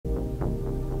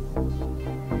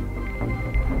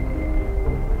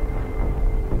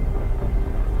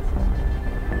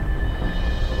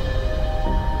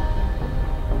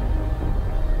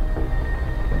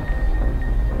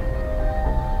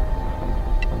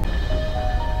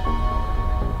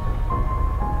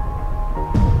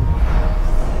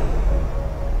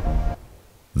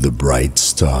bright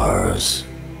stars.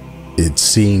 It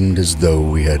seemed as though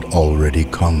we had already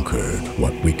conquered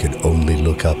what we could only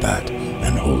look up at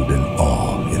and hold in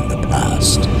awe in the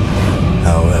past.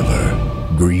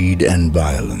 However, greed and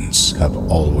violence have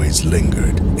always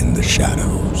lingered in the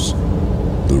shadows.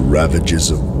 The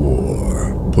ravages of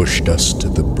war pushed us to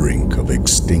the brink of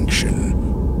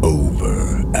extinction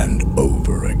over and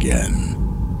over again.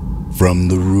 From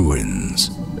the ruins,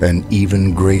 an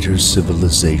even greater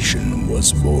civilization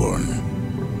was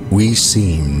born. We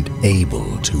seemed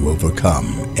able to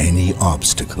overcome any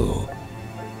obstacle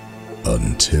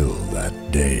until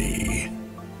that day.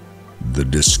 The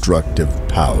destructive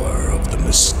power of the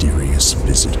mysterious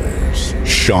visitors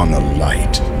shone a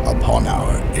light upon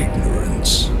our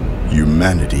ignorance.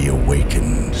 Humanity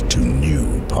awakened to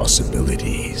new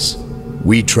possibilities.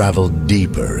 We traveled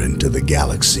deeper into the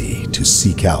galaxy to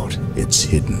seek out its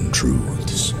hidden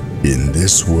truths. In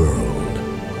this world,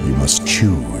 you must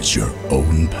choose your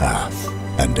own path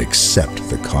and accept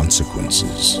the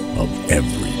consequences of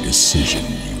every decision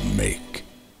you make.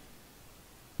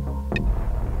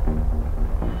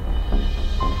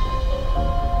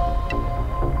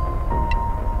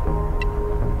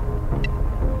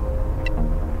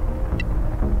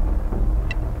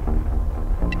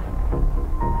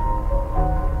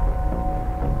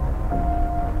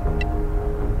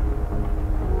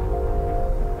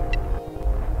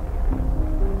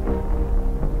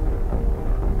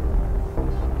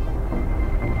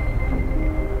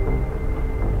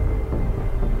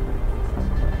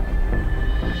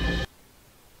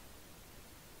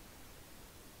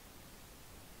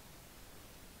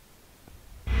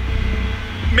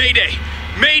 Mayday!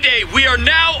 Mayday! We are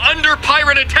now under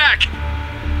pirate attack!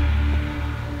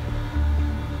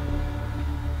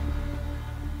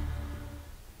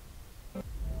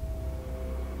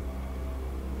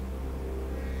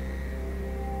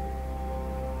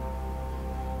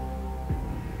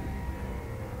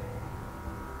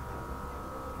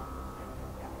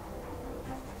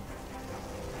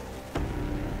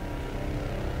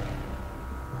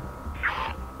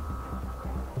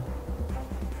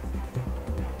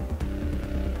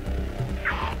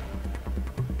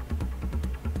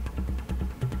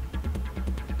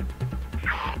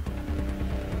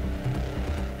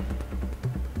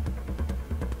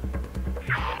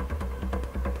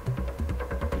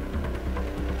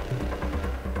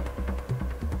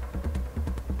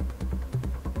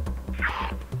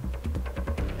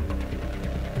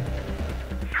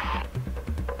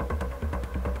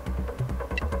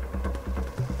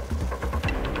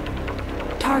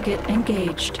 Target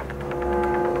engaged.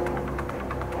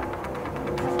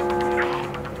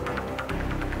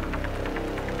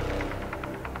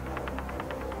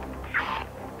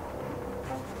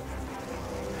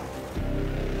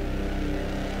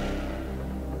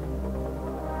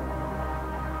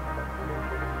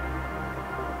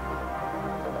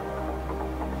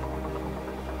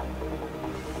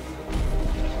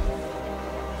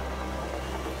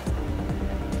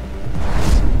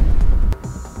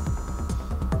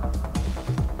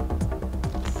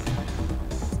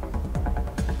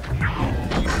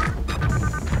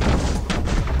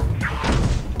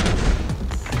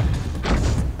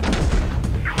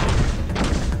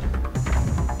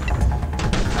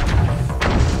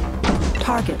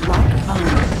 Target locked on.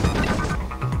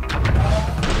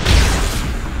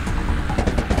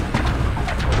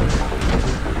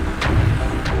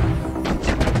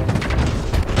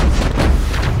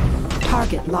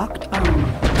 Target locked on.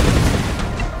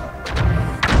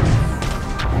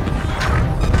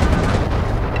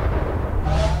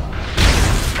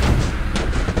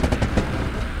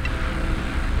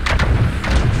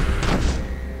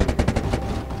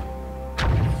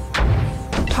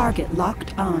 Target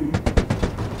locked on.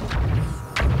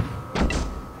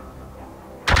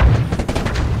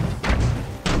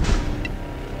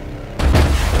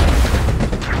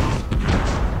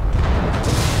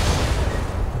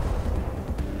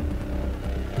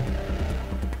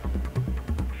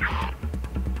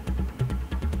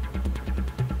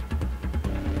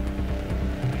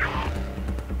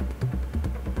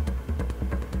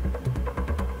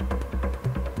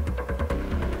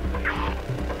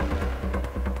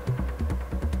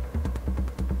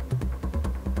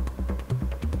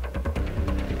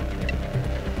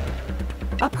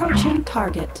 Approaching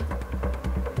target.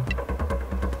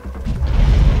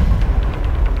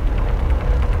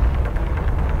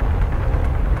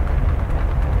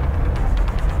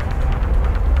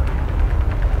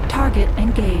 Target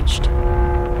engaged.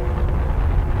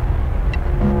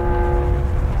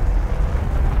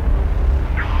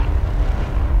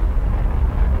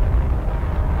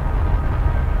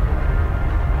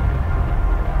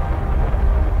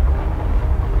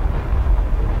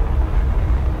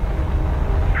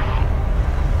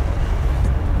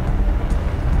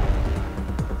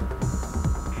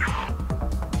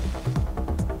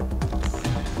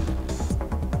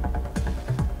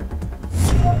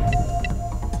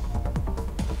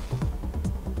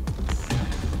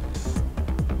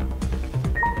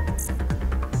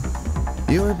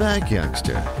 You are back,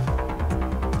 youngster.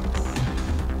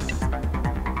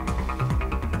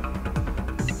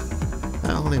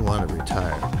 I only want to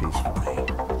retire peacefully.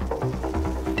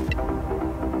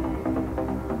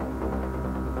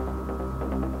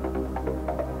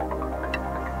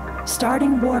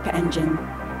 Starting warp engine.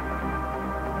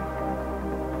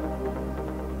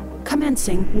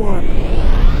 Commencing warp.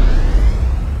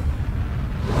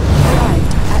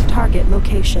 Arrived at target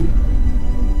location.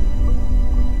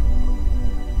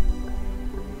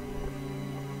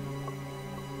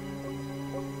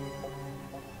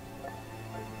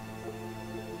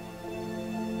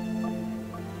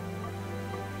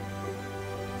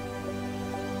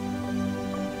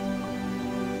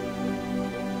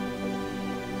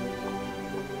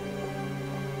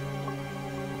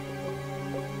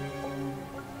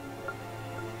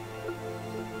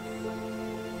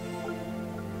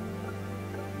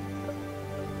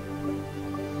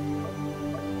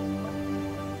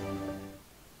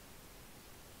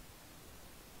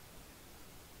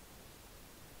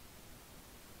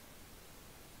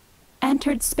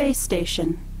 Entered space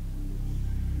station.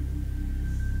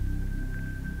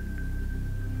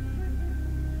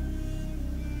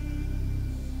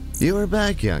 You are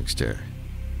back, youngster.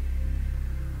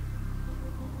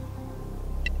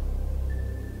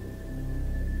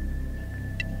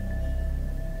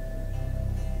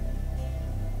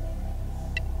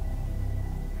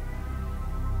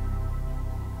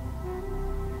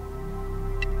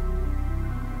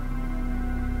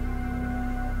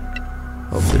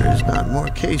 Hope there's not more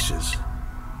cases.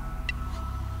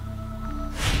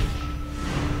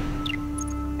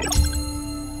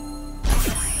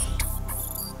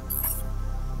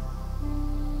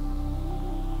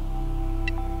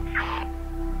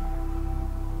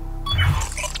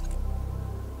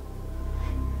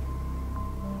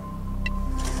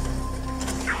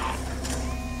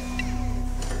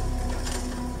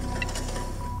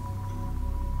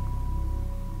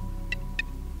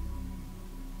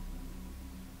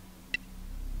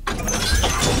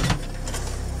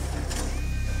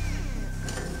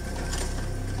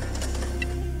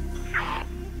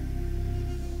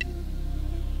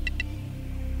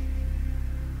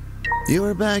 You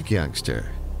are back, youngster.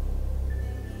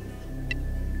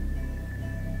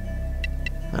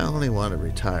 I only want to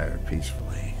retire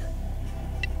peacefully.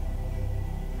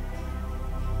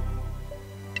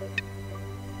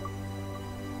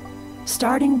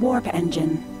 Starting warp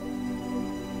engine.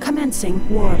 Commencing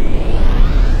warp.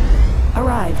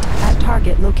 Arrived at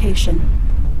target location.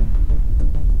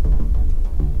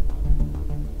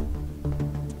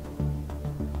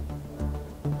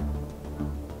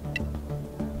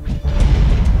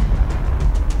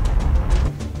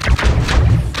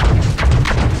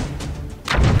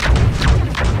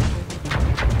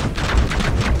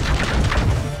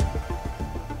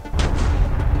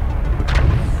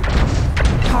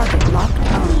 Target locked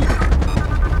on.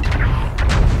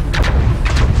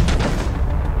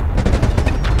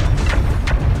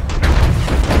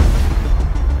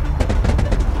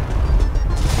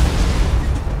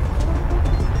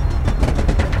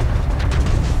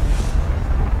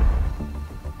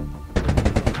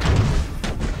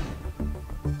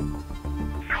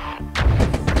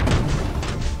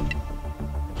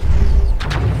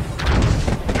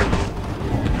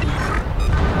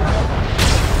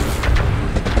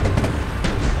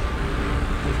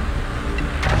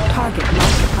 Target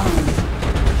locked on.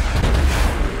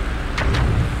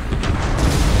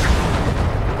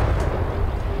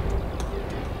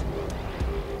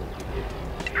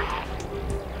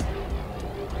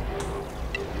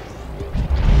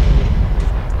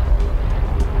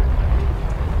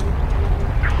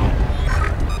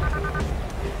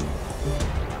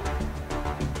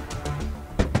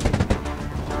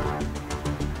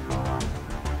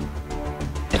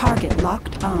 Target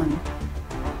locked on.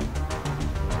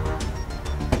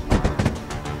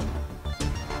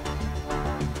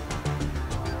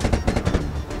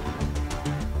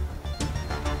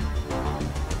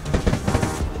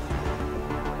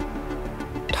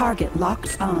 Target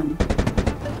locked on.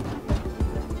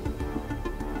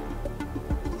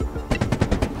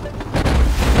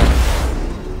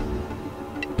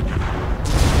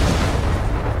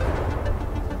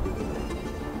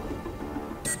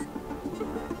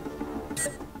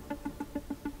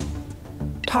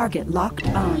 Target locked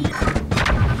on.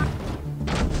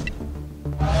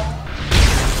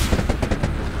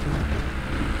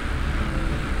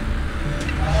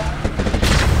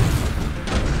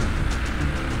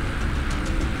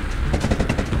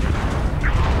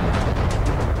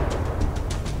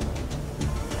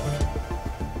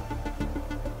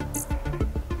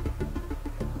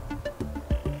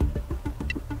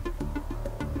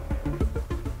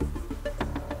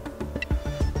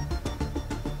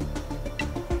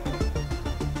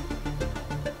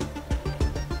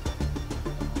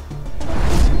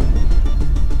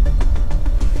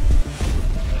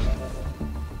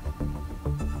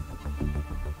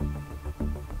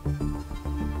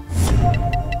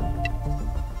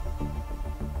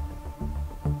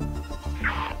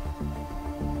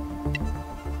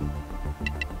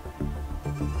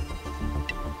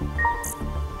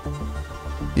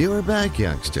 You are back,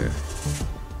 youngster.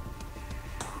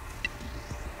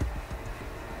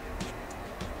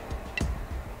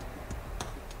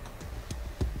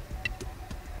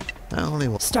 I only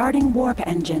want... Starting warp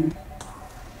engine.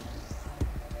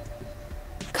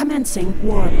 Commencing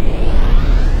warp.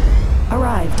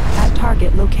 Arrived at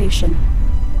target location.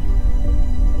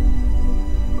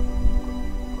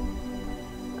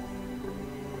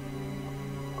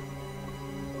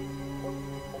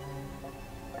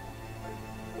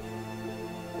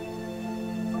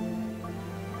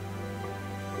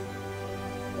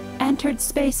 Entered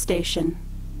space station.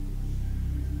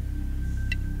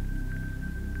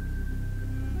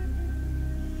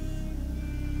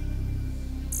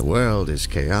 The world is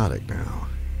chaotic now.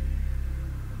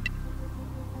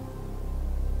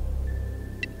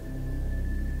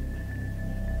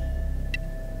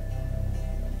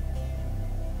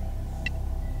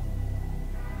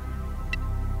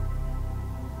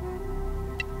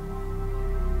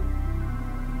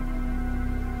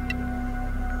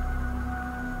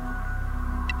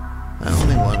 I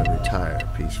only want to retire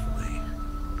peacefully.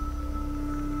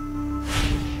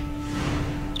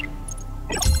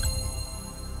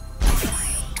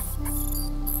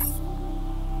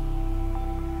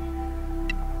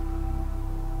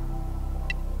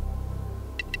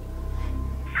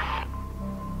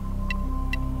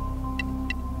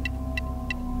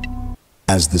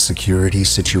 As the security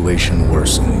situation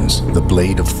worsens, the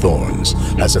Blade of Thorns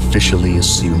has officially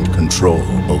assumed control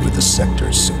over the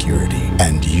sector's security,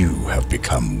 and you have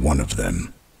become one of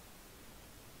them.